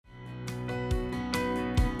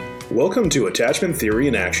Welcome to Attachment Theory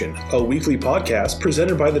in Action, a weekly podcast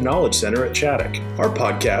presented by the Knowledge Center at Chaddock. Our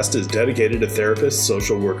podcast is dedicated to therapists,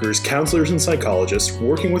 social workers, counselors, and psychologists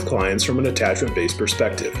working with clients from an attachment-based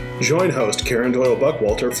perspective. Join host Karen Doyle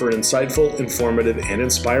Buckwalter for an insightful, informative, and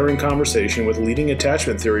inspiring conversation with leading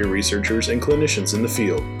attachment theory researchers and clinicians in the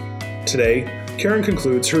field. Today, Karen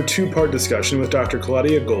concludes her two-part discussion with Dr.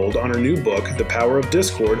 Claudia Gold on her new book, The Power of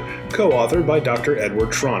Discord, co-authored by Dr.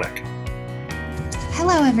 Edward Tronick.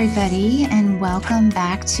 Hello, everybody, and welcome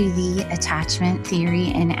back to the Attachment Theory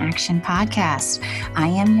in Action podcast. I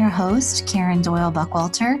am your host, Karen Doyle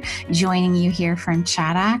Buckwalter, joining you here from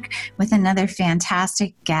Chaddock with another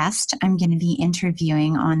fantastic guest I'm going to be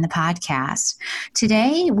interviewing on the podcast.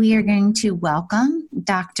 Today, we are going to welcome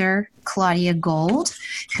Dr. Claudia Gold,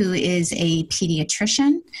 who is a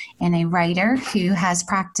pediatrician and a writer who has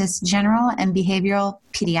practiced general and behavioral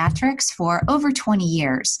pediatrics for over 20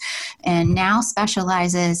 years and now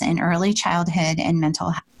specializes in early childhood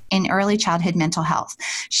mental health.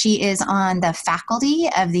 She is on the faculty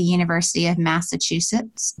of the University of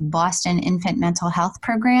Massachusetts Boston Infant Mental Health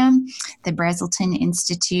Program, the Brazelton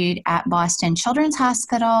Institute at Boston Children's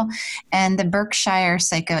Hospital, and the Berkshire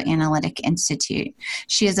Psychoanalytic Institute.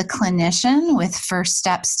 She is a clinician with First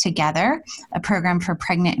Steps Together, a program for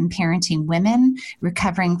pregnant and parenting women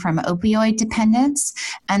recovering from opioid dependence,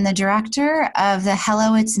 and the director of the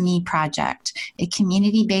Hello It's Me Project, a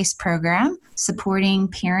community-based program supporting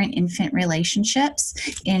parent-infant relationships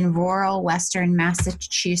in rural Western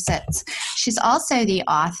Massachusetts. She's also the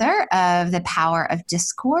author of The Power of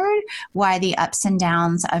Discord, Why the Ups and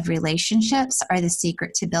Downs of Relationships Are the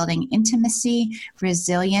Secret to Building Intimacy,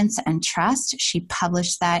 Resilience, and Trust. She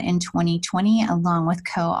published that in 2020 along with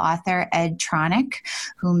co-author Ed Tronick,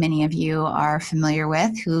 who many of you are familiar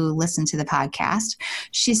with who listen to the podcast.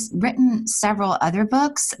 She's written several other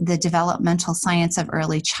books, The Developmental Science of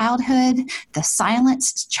Early Childhood, The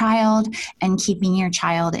Silenced Child, and Keeping Your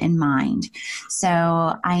Child in Mind. So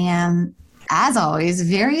I am, as always,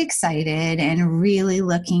 very excited and really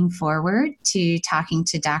looking forward to talking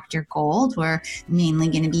to Dr. Gold. We're mainly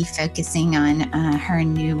going to be focusing on her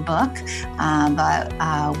new book, but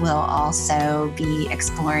we'll also be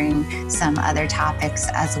exploring some other topics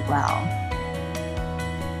as well.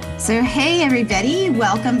 So, hey, everybody,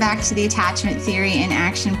 welcome back to the Attachment Theory in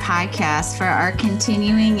Action podcast for our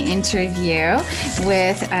continuing interview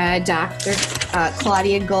with Dr.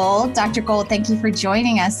 Claudia Gold. Dr. Gold, thank you for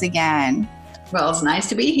joining us again. Well, it's nice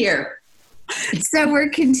to be here. So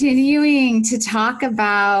we're continuing to talk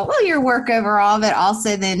about, well, your work overall, but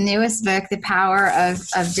also the newest book, The Power of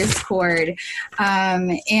Discord.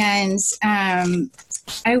 I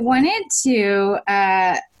wanted to,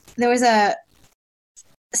 there was a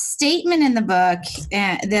statement in the book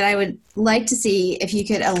that I would like to see if you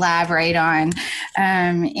could elaborate on.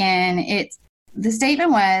 The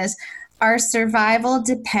statement was, our survival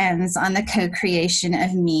depends on the co-creation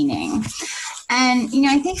of meaning. And,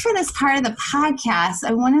 I think for this part of the podcast,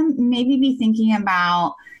 I want to maybe be thinking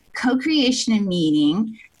about co-creation of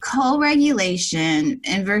meaning, co-regulation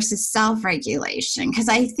and versus self-regulation. Because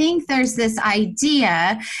I think there's this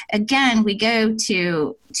idea, again, we go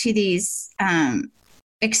to these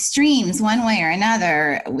extremes one way or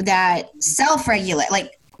another, that self-regulate,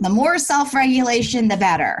 like the more self-regulation, the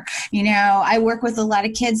better. I work with a lot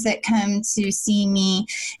of kids that come to see me,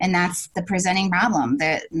 and that's the presenting problem,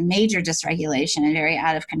 the major dysregulation and very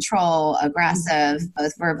out of control, aggressive,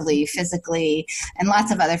 both verbally, physically, and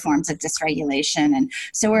lots of other forms of dysregulation. And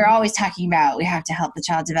so we're always talking about, we have to help the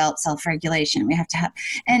child develop self-regulation. We have to help,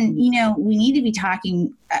 and, we need to be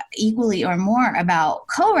talking equally or more about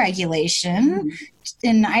co-regulation.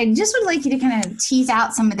 And I just would like you to kind of tease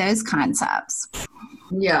out some of those concepts.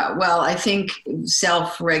 Yeah, well, I think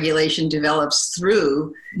self-regulation develops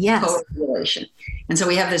through co-regulation. And so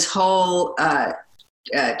we have this whole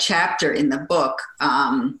chapter in the book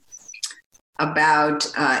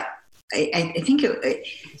about, I think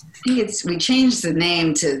we changed the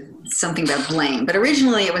name to something about blame, but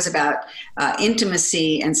originally it was about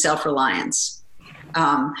intimacy and self-reliance.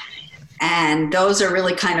 And those are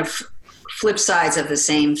really kind of flip sides of the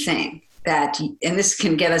same thing. And this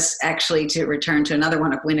can get us actually to return to another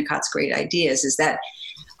one of Winnicott's great ideas, is that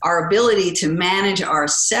our ability to manage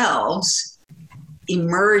ourselves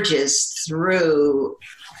emerges through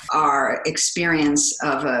our experience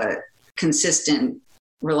of a consistent,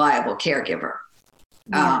 reliable caregiver.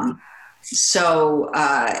 Yeah.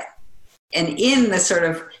 And in the sort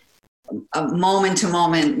of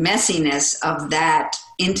moment-to-moment messiness of that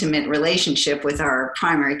intimate relationship with our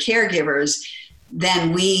primary caregivers,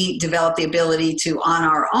 then we develop the ability to, on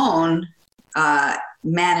our own,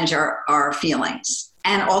 manage our feelings.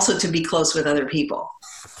 and also to be close with other people.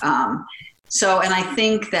 And I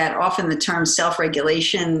think that often the term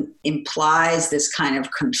self-regulation implies this kind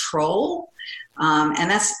of control.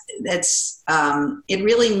 And it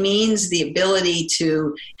really means the ability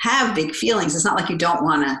to have big feelings. It's not like you don't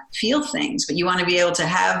want to feel things, but you want to be able to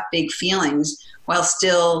have big feelings while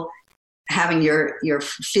still having your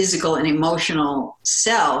physical and emotional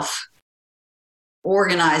self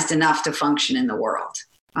organized enough to function in the world.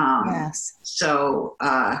 Yes. So,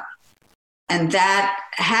 and that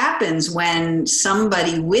happens when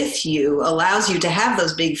somebody with you allows you to have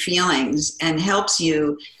those big feelings and helps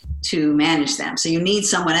you to manage them. So you need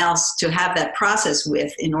someone else to have that process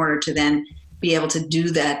with in order to then be able to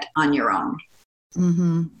do that on your own.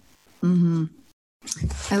 Mm-hmm. Mm-hmm.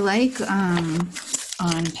 I like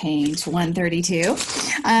on page 132,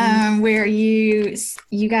 where you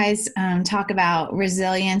guys talk about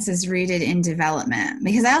resilience is rooted in development,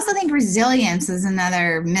 because I also think resilience is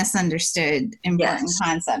another misunderstood important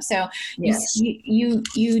concept. So you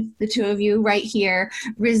the two of you right here,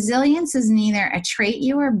 resilience is neither a trait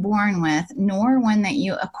you are born with nor one that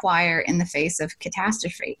you acquire in the face of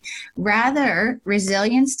catastrophe. Rather,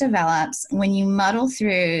 resilience develops when you muddle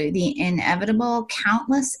through the inevitable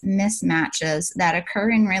countless mismatches that occur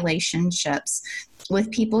in relationships with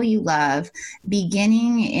people you love,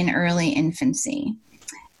 beginning in early infancy.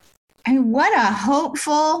 And what a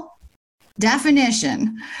hopeful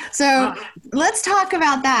definition. So let's talk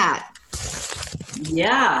about that.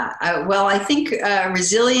 Yeah. Well, I think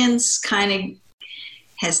resilience kind of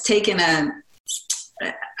has taken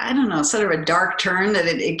sort of a dark turn, that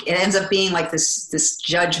it ends up being like this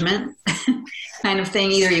judgment kind of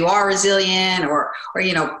thing. Either you are resilient or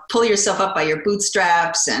pull yourself up by your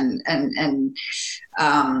bootstraps and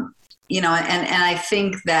I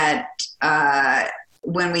think that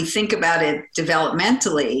when we think about it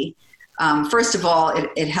developmentally, first of all,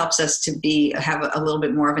 it helps us to have a little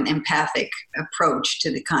bit more of an empathic approach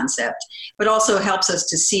to the concept, but also helps us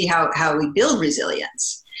to see how we build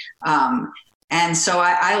resilience. And so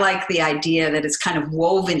I like the idea that it's kind of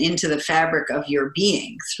woven into the fabric of your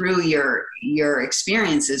being through your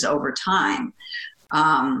experiences over time.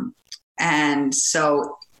 And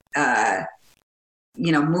so,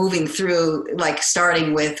 moving through, like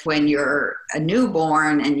starting with when you're a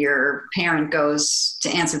newborn and your parent goes to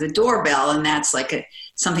answer the doorbell, and that's like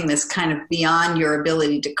something that's kind of beyond your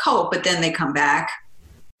ability to cope, but then they come back,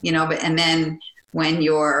 and then when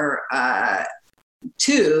you're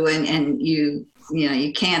 2 and you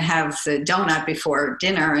can't have the donut before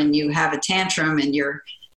dinner and you have a tantrum and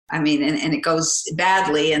and it goes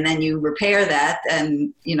badly, and then you repair that,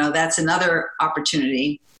 and that's another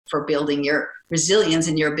opportunity for building your resilience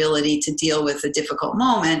and your ability to deal with a difficult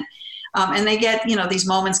moment. And they get, these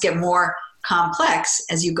moments get more complex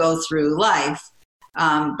as you go through life.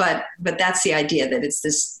 But that's the idea, that it's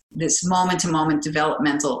this moment-to-moment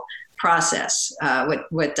developmental process,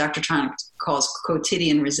 what Dr. Tronick calls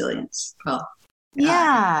quotidian resilience. Well,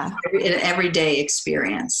 an everyday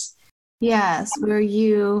experience. Yes, where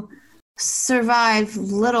you survive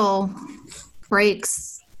little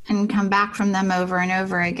breaks and come back from them over and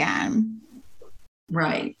over again.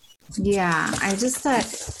 Right. Yeah, I just thought,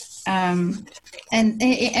 and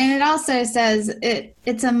it also says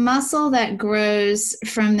it's a muscle that grows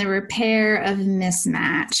from the repair of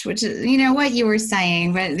mismatch, which is, what you were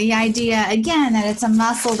saying, but the idea, again, that it's a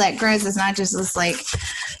muscle that grows is not just this like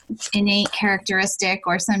innate characteristic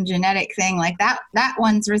or some genetic thing like that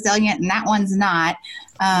one's resilient and that one's not,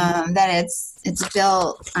 that it's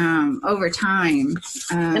built over time.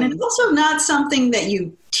 And it's also not something that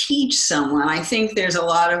you teach someone. I think there's a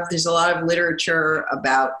lot of literature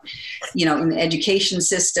about, in the education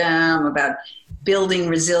system, about building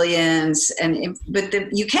resilience,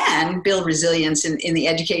 you can build resilience in the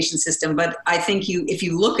education system, but I think if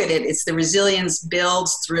you look at it, it's the resilience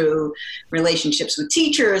builds through relationships with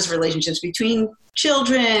teachers, relationships between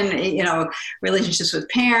children, relationships with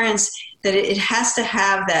parents, that it has to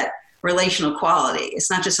have that relational quality. It's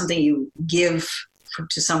not just something you give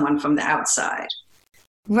to someone from the outside.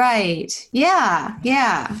 Right. Yeah.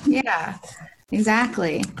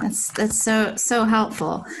 Exactly. That's so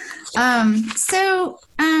helpful. So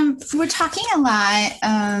we're talking a lot.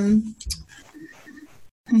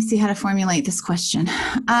 Let me see how to formulate this question.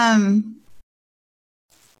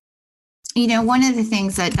 One of the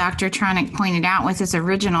things that Dr. Tronick pointed out with his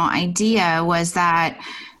original idea was that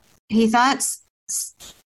he thought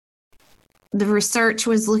the research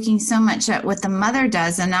was looking so much at what the mother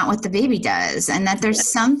does and not what the baby does, and that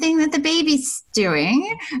there's something that the baby's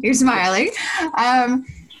doing. You're smiling.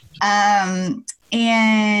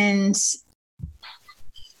 And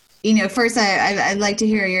first I'd like to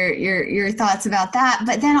hear your thoughts about that.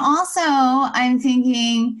 But then also I'm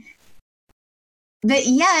thinking that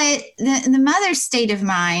yet the mother's state of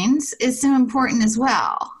mind is so important as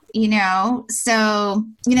well. So,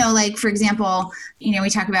 like, for example, we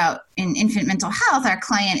talk about in infant mental health, our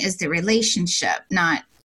client is the relationship, not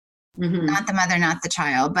the mother, not the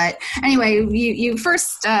child. But anyway, you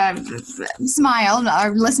first smiled.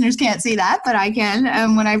 Our listeners can't see that, but I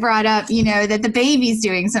can. When I brought up, that the baby's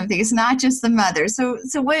doing something, it's not just the mother. So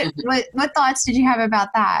what thoughts did you have about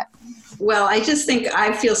that? Well, I just think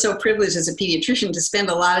I feel so privileged as a pediatrician to spend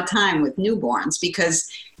a lot of time with newborns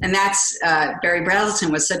and that's Barry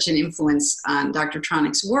Brazelton was such an influence on Dr.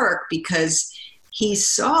 Tronick's work because he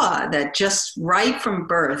saw that just right from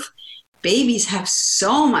birth, babies have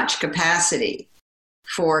so much capacity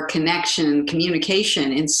for connection,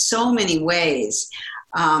 communication in so many ways.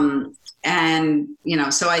 So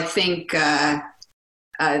I think, that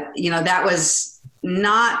was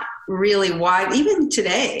not really wide, even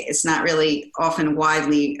today, it's not really often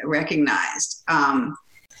widely recognized.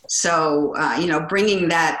 Bringing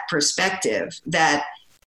that perspective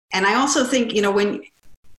and I also think, when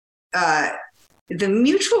the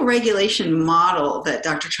mutual regulation model that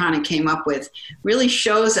Dr. Tronick came up with really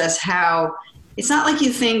shows us how it's not like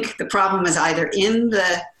you think the problem is either in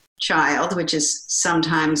the child, which is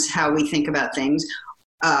sometimes how we think about things,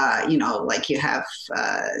 like you have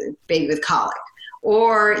a baby with colic,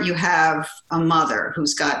 or you have a mother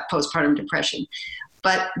who's got postpartum depression,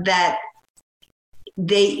 but that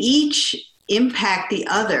they each impact the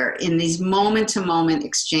other in these moment-to-moment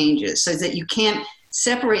exchanges so that you can't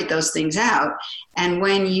separate those things out. And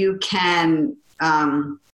when you can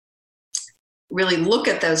really look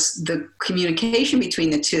at the communication between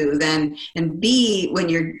the two, then, and B, when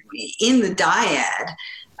you're in the dyad,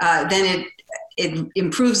 then it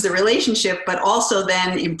improves the relationship, but also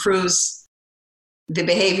then improves the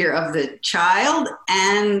behavior of the child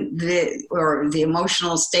and the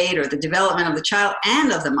emotional state or the development of the child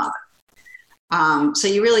and of the mother. So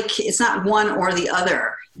it's not one or the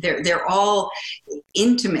other. They're all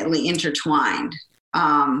intimately intertwined.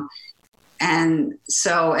 I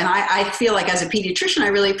feel like as a pediatrician, I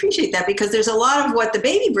really appreciate that because there's a lot of what the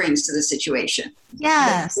baby brings to the situation.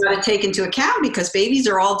 Yes. You got to take into account because babies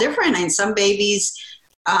are all different. And some babies,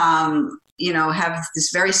 have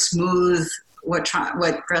this very smooth, what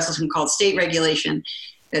Brazelton called state regulation,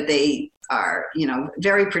 that they are,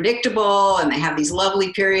 very predictable, and they have these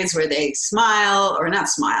lovely periods where they smile, or not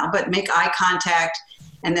smile, but make eye contact,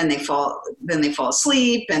 and then they fall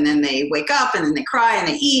asleep, and then they wake up, and then they cry, and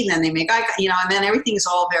they eat, and then they make eye, and then everything's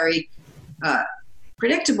all very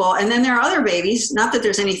predictable. And then there are other babies, not that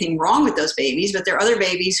there's anything wrong with those babies, but there are other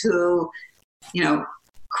babies who,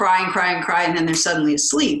 cry and cry and cry, and then they're suddenly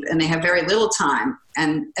asleep, and they have very little time,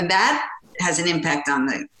 and that has an impact on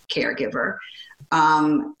the caregiver.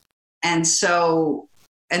 That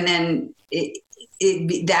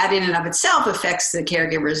in and of itself affects the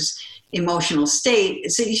caregiver's emotional state.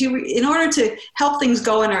 So in order to help things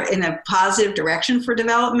go in a positive direction for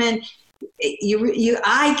development,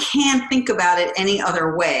 I can't think about it any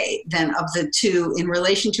other way than of the two in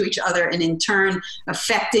relation to each other, and in turn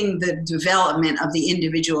affecting the development of the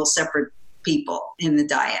individual separate people in the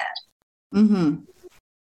dyad. Mm-hmm.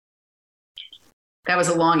 That was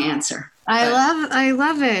a long answer. I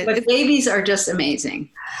love it. But babies are just amazing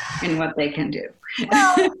in what they can do.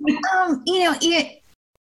 Well,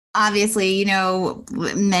 obviously,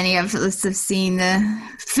 many of us have seen the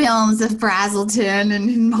films of Brazelton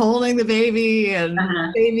and holding the baby and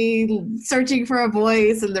baby searching for a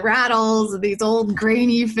voice and the rattles and these old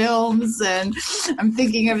grainy films. And I'm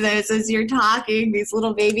thinking of this as you're talking, these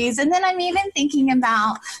little babies. And then I'm even thinking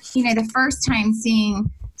about, the first time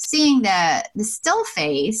seeing the still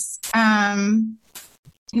face,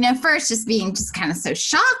 first just being kind of so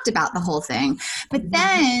shocked about the whole thing. But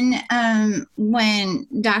then when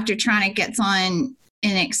Dr. Tronick gets on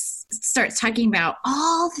and starts talking about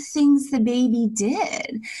all the things the baby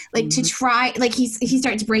did, like to try, like he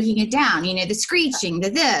starts breaking it down, the screeching, the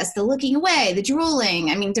this, the looking away, the drooling,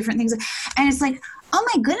 different things. And it's like, oh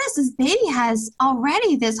my goodness, this baby has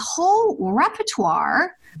already this whole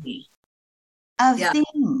repertoire of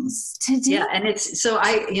things to do. Yeah, and it's so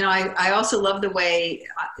I also love the way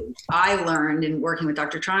I learned in working with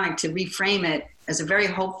Dr. Tronick to reframe it as a very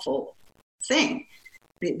hopeful thing,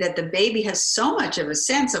 that the baby has so much of a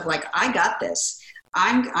sense of like, I got this.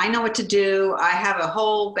 I know what to do. I have a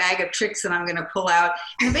whole bag of tricks that I'm going to pull out.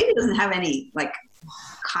 And the baby doesn't have any like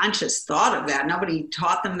conscious thought of that. Nobody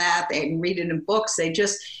taught them that. They didn't read it in books.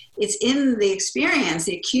 It's in the experience,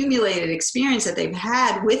 the accumulated experience that they've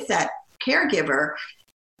had with that caregiver,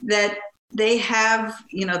 that they have,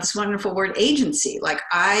 this wonderful word agency. Like,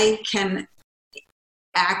 I can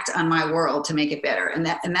act on my world to make it better. And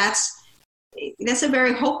that's a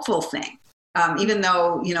very hopeful thing. Even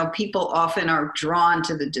though, people often are drawn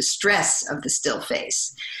to the distress of the still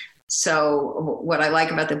face. So what I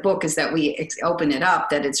like about the book is that we open it up,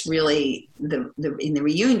 that it's really in the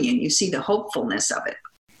reunion, you see the hopefulness of it.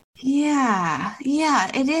 Yeah,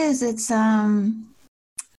 it is.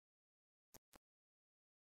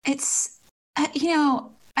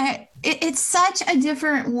 It's such a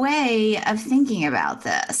different way of thinking about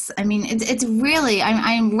this. I mean, it's really,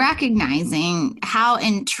 I'm recognizing how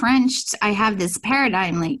entrenched I have this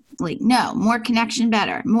paradigm, like no, more connection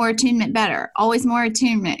better, more attunement better, always more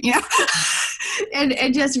attunement,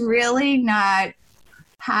 and just really not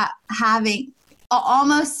having,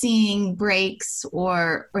 almost seeing breaks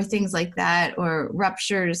or things like that, or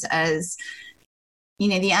ruptures as,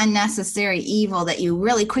 the unnecessary evil that you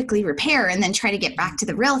really quickly repair and then try to get back to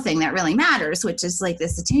the real thing that really matters, which is like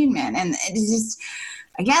this attunement. And it's just,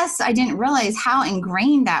 I guess I didn't realize how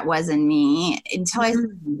ingrained that was in me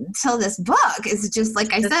until this book. It's just,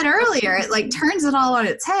 like I said earlier, it like turns it all on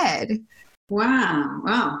its head.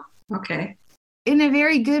 Wow. Okay. In a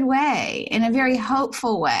very good way, in a very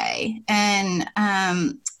hopeful way. And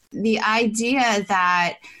the idea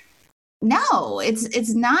that, no,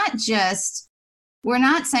 it's not just, we're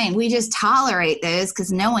not saying we just tolerate those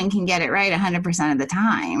because no one can get it right 100% of the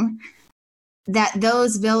time. That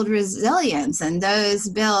those build resilience, and those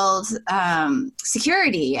build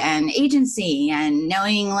security and agency, and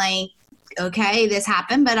knowing like, okay, this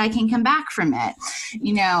happened, but I can come back from it.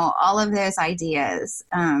 All of those ideas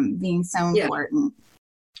being so important.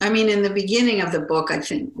 I mean, in the beginning of the book, I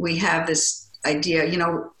think we have this idea,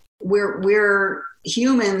 we're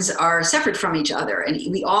humans are separate from each other, and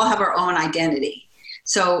we all have our own identity.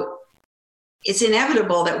 So it's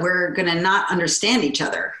inevitable that we're going to not understand each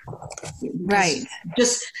other. Right.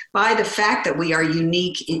 Just by the fact that we are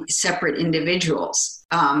unique, separate individuals.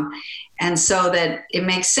 And so that it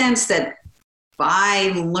makes sense that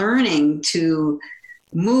by learning to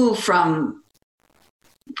move from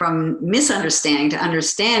misunderstanding to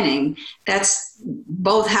understanding, that's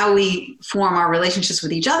both how we form our relationships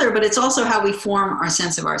with each other, but it's also how we form our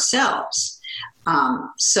sense of ourselves.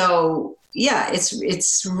 So yeah,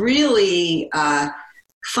 it's really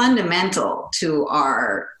fundamental to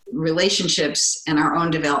our relationships and our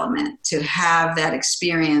own development to have that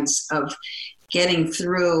experience of getting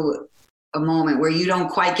through a moment where you don't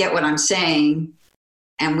quite get what I'm saying,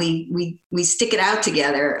 and we stick it out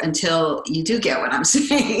together until you do get what I'm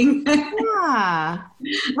saying. Yeah,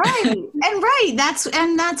 right. And right. That's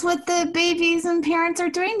what the babies and parents are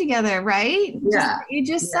doing together, right? Yeah. You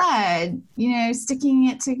just said, sticking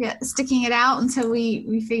it out until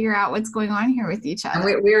we figure out what's going on here with each other.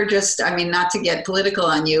 And we're just, not to get political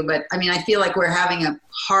on you, but I feel like we're having a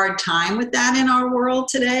hard time with that in our world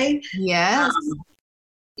today. Yes.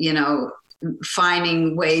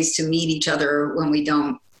 Finding ways to meet each other when we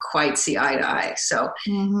don't quite see eye to eye. So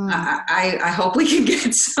I hope we can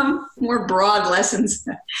get some more broad lessons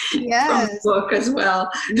from the book as well.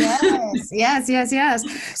 Yes.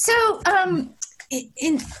 So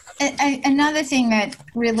another thing that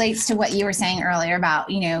relates to what you were saying earlier about,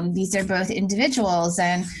 these are both individuals.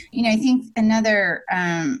 And, I think another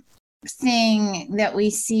thing that we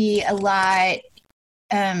see a lot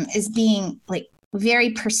is being like very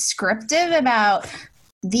prescriptive about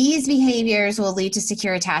these behaviors will lead to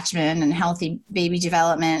secure attachment and healthy baby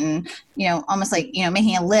development, and almost like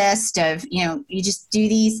making a list of you just do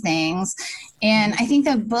these things. And I think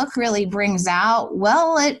the book really brings out,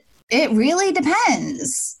 it really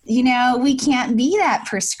depends. We can't be that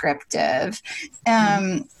prescriptive.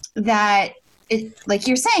 That it, like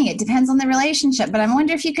you're saying, it depends on the relationship. But I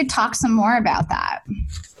wonder if you could talk some more about that.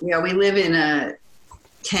 Yeah, we live in a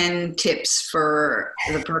 10 tips for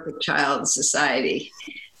the perfect child society.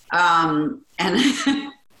 And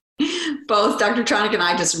both Dr. Tronick and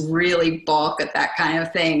I just really balk at that kind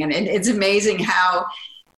of thing. And it's amazing how,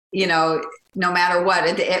 no matter what,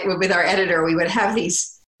 with our editor, we would have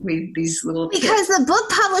these little tips. Because the book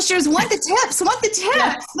publishers want the tips.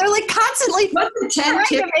 Yeah. They're like constantly trying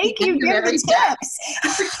to make you give the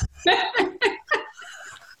tips.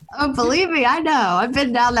 Oh, believe me, I know. I've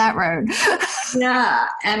been down that road. Yeah.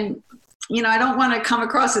 And, I don't want to come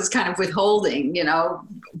across as kind of withholding,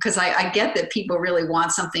 because I get that people really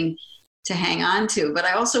want something to hang on to. But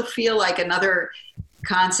I also feel like another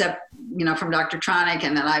concept, from Dr. Tronick,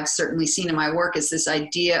 and that I've certainly seen in my work, is this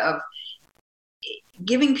idea of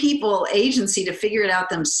giving people agency to figure it out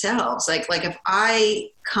themselves. Like if I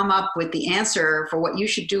come up with the answer for what you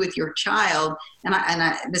should do with your child, and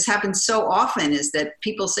this happens so often, is that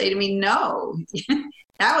people say to me, no,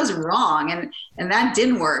 that was wrong. And that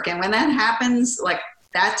didn't work. And when that happens, like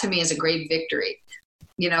that to me is a great victory,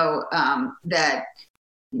 that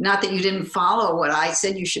not that you didn't follow what I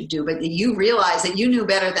said you should do, but that you realized that you knew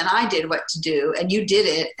better than I did what to do, and you did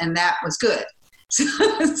it, and that was good.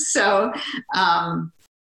 So,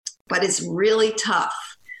 but it's really tough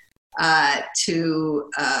to,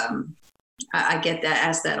 I get that,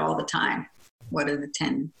 asked that all the time. What are the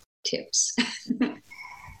 10 tips?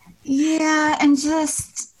 Yeah. And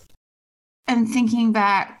I'm thinking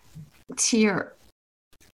back to your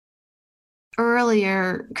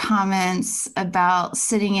earlier comments about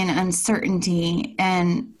sitting in uncertainty.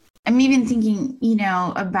 And I'm even thinking,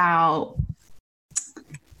 about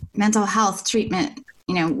mental health treatment.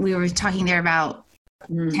 We were talking there about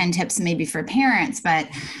 10 tips maybe for parents, but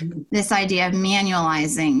this idea of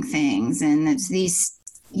manualizing things, and it's these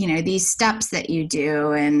steps that you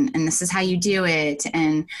do, and this is how you do it.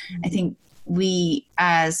 And I think we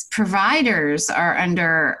as providers are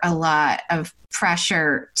under a lot of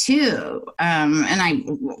pressure too. And I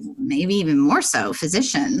maybe even more so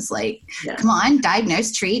physicians, like, come on,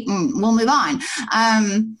 diagnose, treat, and we'll move on.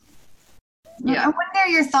 What are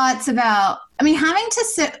your thoughts about, having to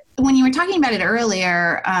sit, when you were talking about it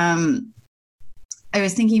earlier, I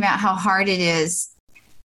was thinking about how hard it is,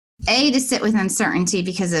 A, to sit with uncertainty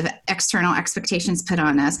because of external expectations put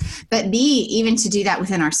on us, but B, even to do that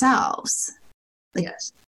within ourselves.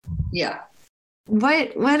 Yes. Yeah.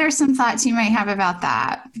 What are some thoughts you might have about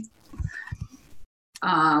that?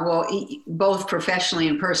 Well, both professionally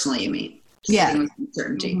and personally, you mean? Yeah. With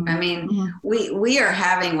uncertainty. We are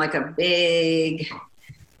having like a big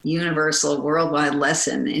universal worldwide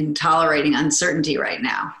lesson in tolerating uncertainty right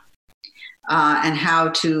now, and how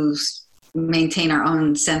to maintain our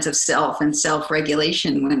own sense of self and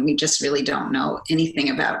self-regulation when we just really don't know anything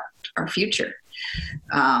about our future.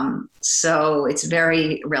 So it's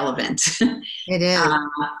very relevant. It is.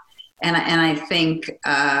 And I think,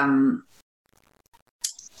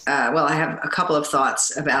 I have a couple of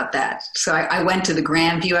thoughts about that. So I went to the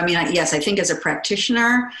grand view. Yes, I think as a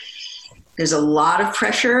practitioner, there's a lot of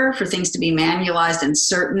pressure for things to be manualized and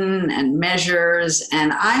certain and measures.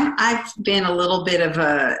 And I've been a little bit of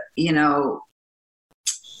a, I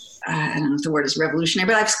don't know if the word is revolutionary,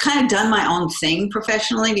 but I've kind of done my own thing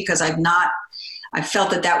professionally because I felt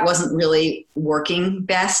that wasn't really working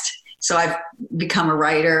best. So I've become a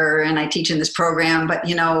writer and I teach in this program, but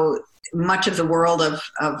much of the world of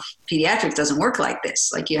pediatrics doesn't work like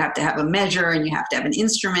this. Like you have to have a measure and you have to have an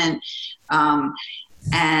instrument.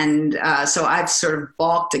 So I've sort of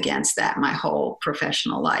balked against that my whole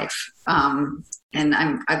professional life. And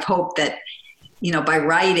I've hoped that, by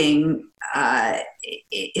writing,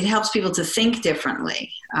 it helps people to think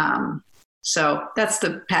differently. So that's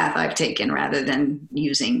the path I've taken rather than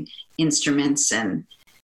using instruments and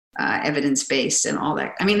evidence-based and all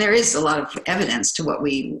that. there is a lot of evidence to what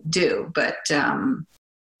we do, but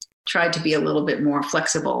tried to be a little bit more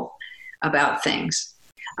flexible about things.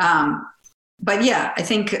 But yeah, I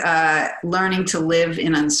think learning to live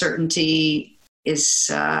in uncertainty is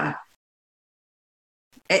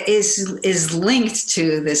linked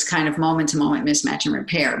to this kind of moment-to-moment mismatch and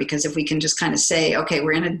repair. Because if we can just kind of say, okay,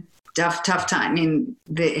 we're in a tough time.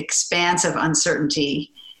 The expanse of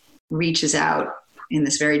uncertainty reaches out in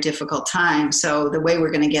this very difficult time. So the way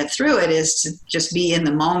we're going to get through it is to just be in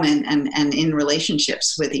the moment and in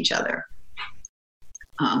relationships with each other,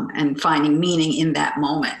 and finding meaning in that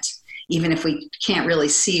moment, even if we can't really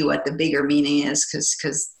see what the bigger meaning is,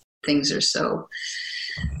 because things are so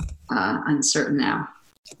uncertain now.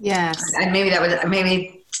 Yes. And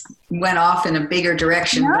maybe went off in a bigger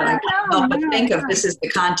direction, but I can't help but think of this is the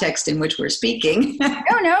context in which we're speaking.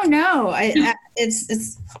 No.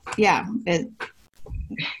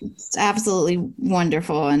 It's absolutely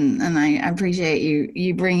wonderful, and I appreciate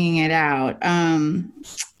you bringing it out.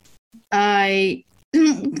 I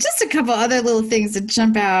just a couple other little things that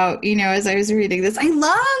jump out, as I was reading this. I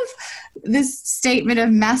love this statement of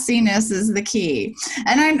messiness is the key.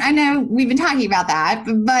 And I know we've been talking about that,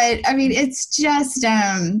 but it's just,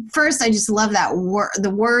 first, I just love that the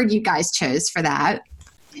word you guys chose for that.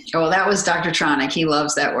 Oh, that was Dr. Tronick. He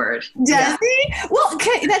loves that word. Does he? Well,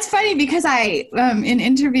 that's funny because in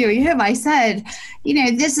interviewing him, I said,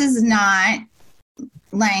 this is not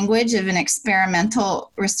language of an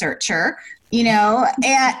experimental researcher, and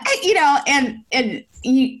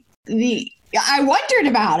I wondered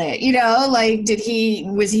about it, like,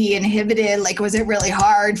 was he inhibited? Like, was it really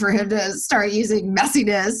hard for him to start using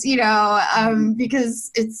messiness,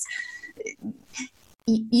 because it's,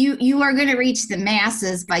 you are going to reach the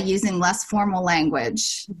masses by using less formal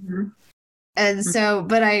language. Mm-hmm. And so,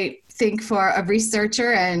 but I think for a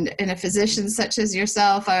researcher and a physician such as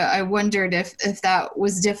yourself, I wondered if that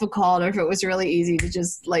was difficult or if it was really easy to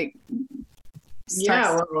just like.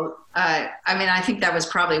 Yeah, well, I think that was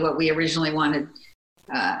probably what we originally wanted.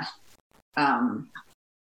 I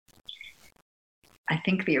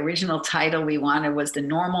think the original title we wanted was The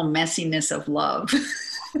Normal Messiness of Love.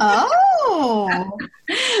 Oh.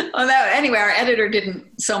 Well, anyway, our editor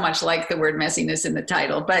didn't so much like the word messiness in the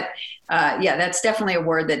title, but that's definitely a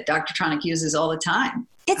word that Dr. Tronick uses all the time.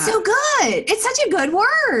 It's so good. It's such a good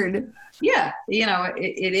word. Yeah,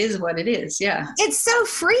 it is what it is. Yeah. It's so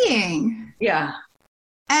freeing. Yeah.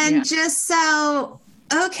 And just so,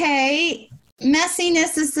 okay,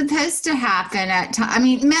 messiness is supposed to happen at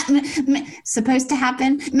times. Supposed to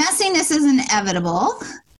happen. Messiness is inevitable.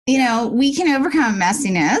 We can overcome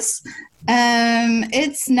messiness.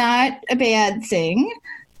 It's not a bad thing.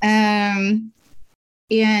 And,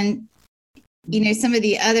 some of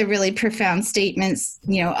the other really profound statements,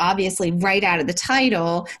 obviously right out of the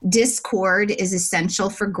title, discord is essential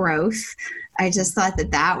for growth. I just thought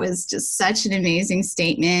that was just such an amazing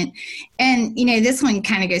statement. And, this one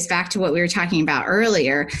kind of goes back to what we were talking about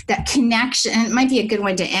earlier, that connection, it might be a good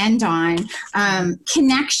one to end on.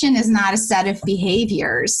 Connection is not a set of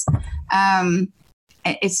behaviors.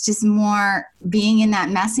 It's just more being in that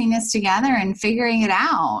messiness together and figuring it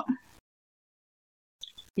out.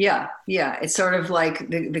 Yeah. It's sort of like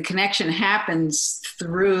the connection happens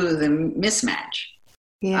through the mismatch.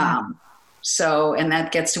 Yeah. And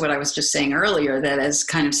that gets to what I was just saying earlier, that as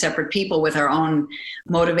kind of separate people with our own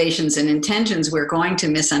motivations and intentions, we're going to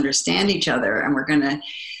misunderstand each other and we're going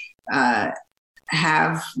to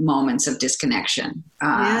have moments of disconnection.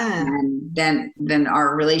 And then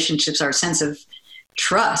our relationships, our sense of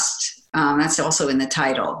trust, that's also in the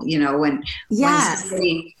title, when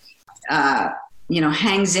somebody,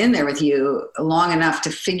 hangs in there with you long enough to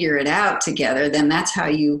figure it out together, then that's how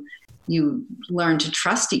you learn to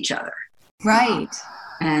trust each other. Right.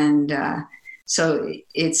 So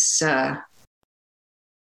it's,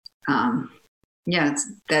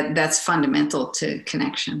 that's fundamental to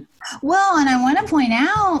connection. Well, and I want to point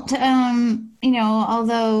out,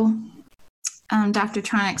 although Dr.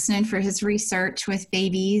 Tronick's known for his research with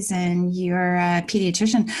babies and you're a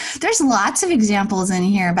pediatrician, there's lots of examples in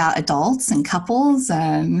here about adults and couples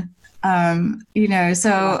and,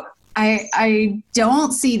 so I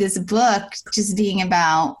don't see this book just being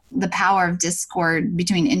about the power of discord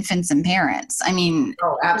between infants and parents.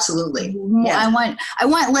 Oh, absolutely. Yeah. I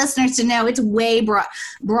want listeners to know it's way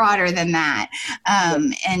broader than that,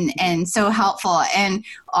 and so helpful. And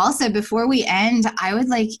also, before we end, I would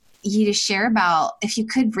like you to share about, if you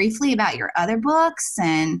could, briefly about your other books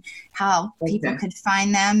and how people could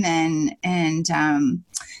find them and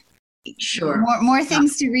sure. More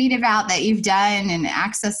things to read about that you've done and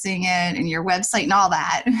accessing it and your website and all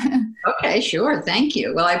that. Okay, sure. Thank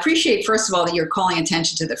you. Well, I appreciate, first of all, that you're calling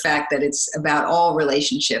attention to the fact that it's about all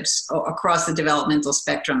relationships across the developmental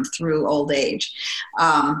spectrum through old age.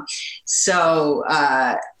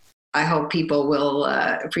 I hope people will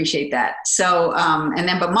appreciate that.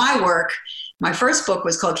 But my work, my first book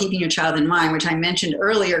was called Keeping Your Child in Mind, which I mentioned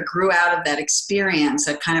earlier, grew out of that experience,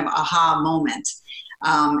 that kind of aha moment.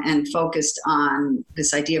 And focused on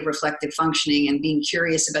this idea of reflective functioning and being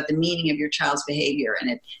curious about the meaning of your child's behavior. And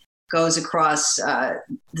it goes across the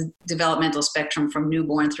developmental spectrum from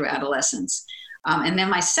newborn through adolescence. And then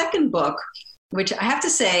my second book, which I have to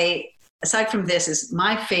say, aside from this, is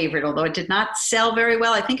my favorite, although it did not sell very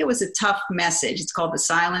well. I think it was a tough message. It's called The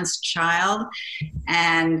Silenced Child.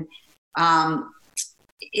 And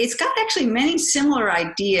it's got actually many similar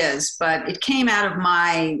ideas, but it came out of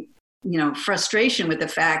my frustration with the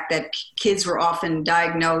fact that kids were often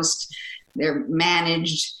diagnosed, they're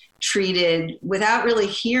managed, treated without really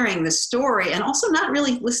hearing the story, and also not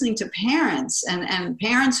really listening to parents and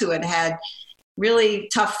parents who had really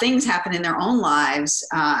tough things happen in their own lives.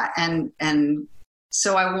 And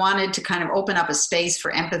so I wanted to kind of open up a space for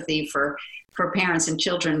empathy for parents and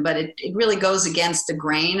children, but it really goes against the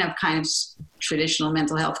grain of kind of traditional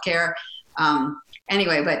mental health care. But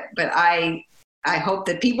I hope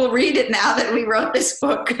that people read it now that we wrote this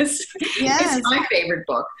book, because it's my favorite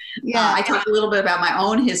book. Yeah. I talk a little bit about my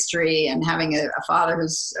own history and having a father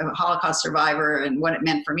who's a Holocaust survivor and what it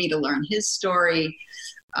meant for me to learn his story.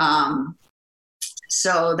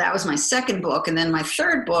 So that was my second book. And then my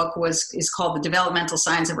third book is called The Developmental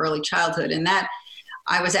Science of Early Childhood. And that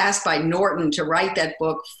I was asked by Norton to write that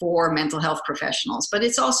book for mental health professionals. But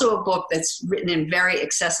it's also a book that's written in very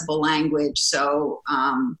accessible language. So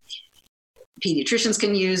pediatricians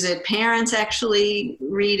can use it. Parents actually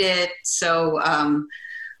read it. So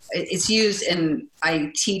it's used, and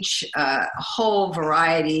I teach a whole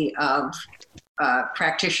variety of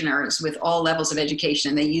practitioners with all levels of education,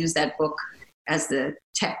 and they use that book as the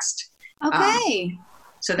text. Okay.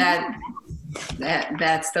 So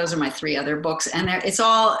those are my three other books, and it's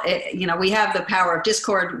all, we have the Power of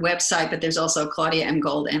Discord website, but there's also Claudia M.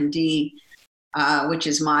 Gold, MD, which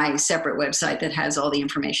is my separate website that has all the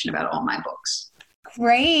information about all my books.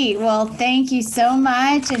 Great. Well, thank you so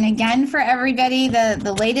much. And again, for everybody,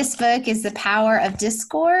 the latest book is The Power of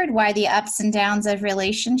Discord, Why the Ups and Downs of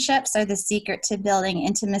Relationships Are the Secret to Building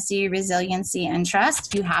Intimacy, Resiliency, and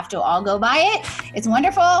Trust. You have to all go buy it. It's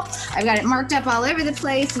wonderful. I've got it marked up all over the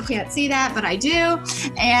place. You can't see that, but I do.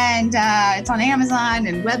 And it's on Amazon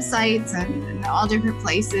and websites and all different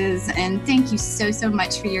places. And thank you so, so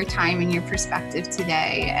much for your time and your perspective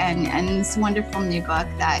today and this wonderful new book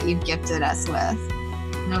that you've gifted us with.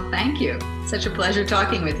 No, thank you. Such a pleasure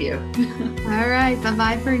talking with you. All right.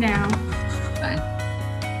 Bye-bye for now. Bye.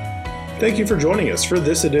 Thank you for joining us for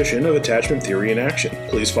this edition of Attachment Theory in Action.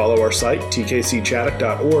 Please follow our site,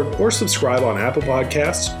 tkcchaddock.org, or subscribe on Apple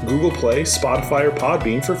Podcasts, Google Play, Spotify, or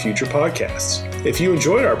Podbean for future podcasts. If you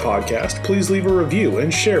enjoyed our podcast, please leave a review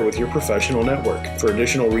and share with your professional network. For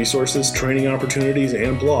additional resources, training opportunities,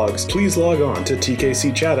 and blogs, please log on to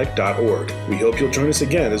tkcchaddock.org. We hope you'll join us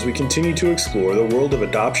again as we continue to explore the world of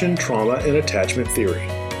adoption, trauma, and attachment theory.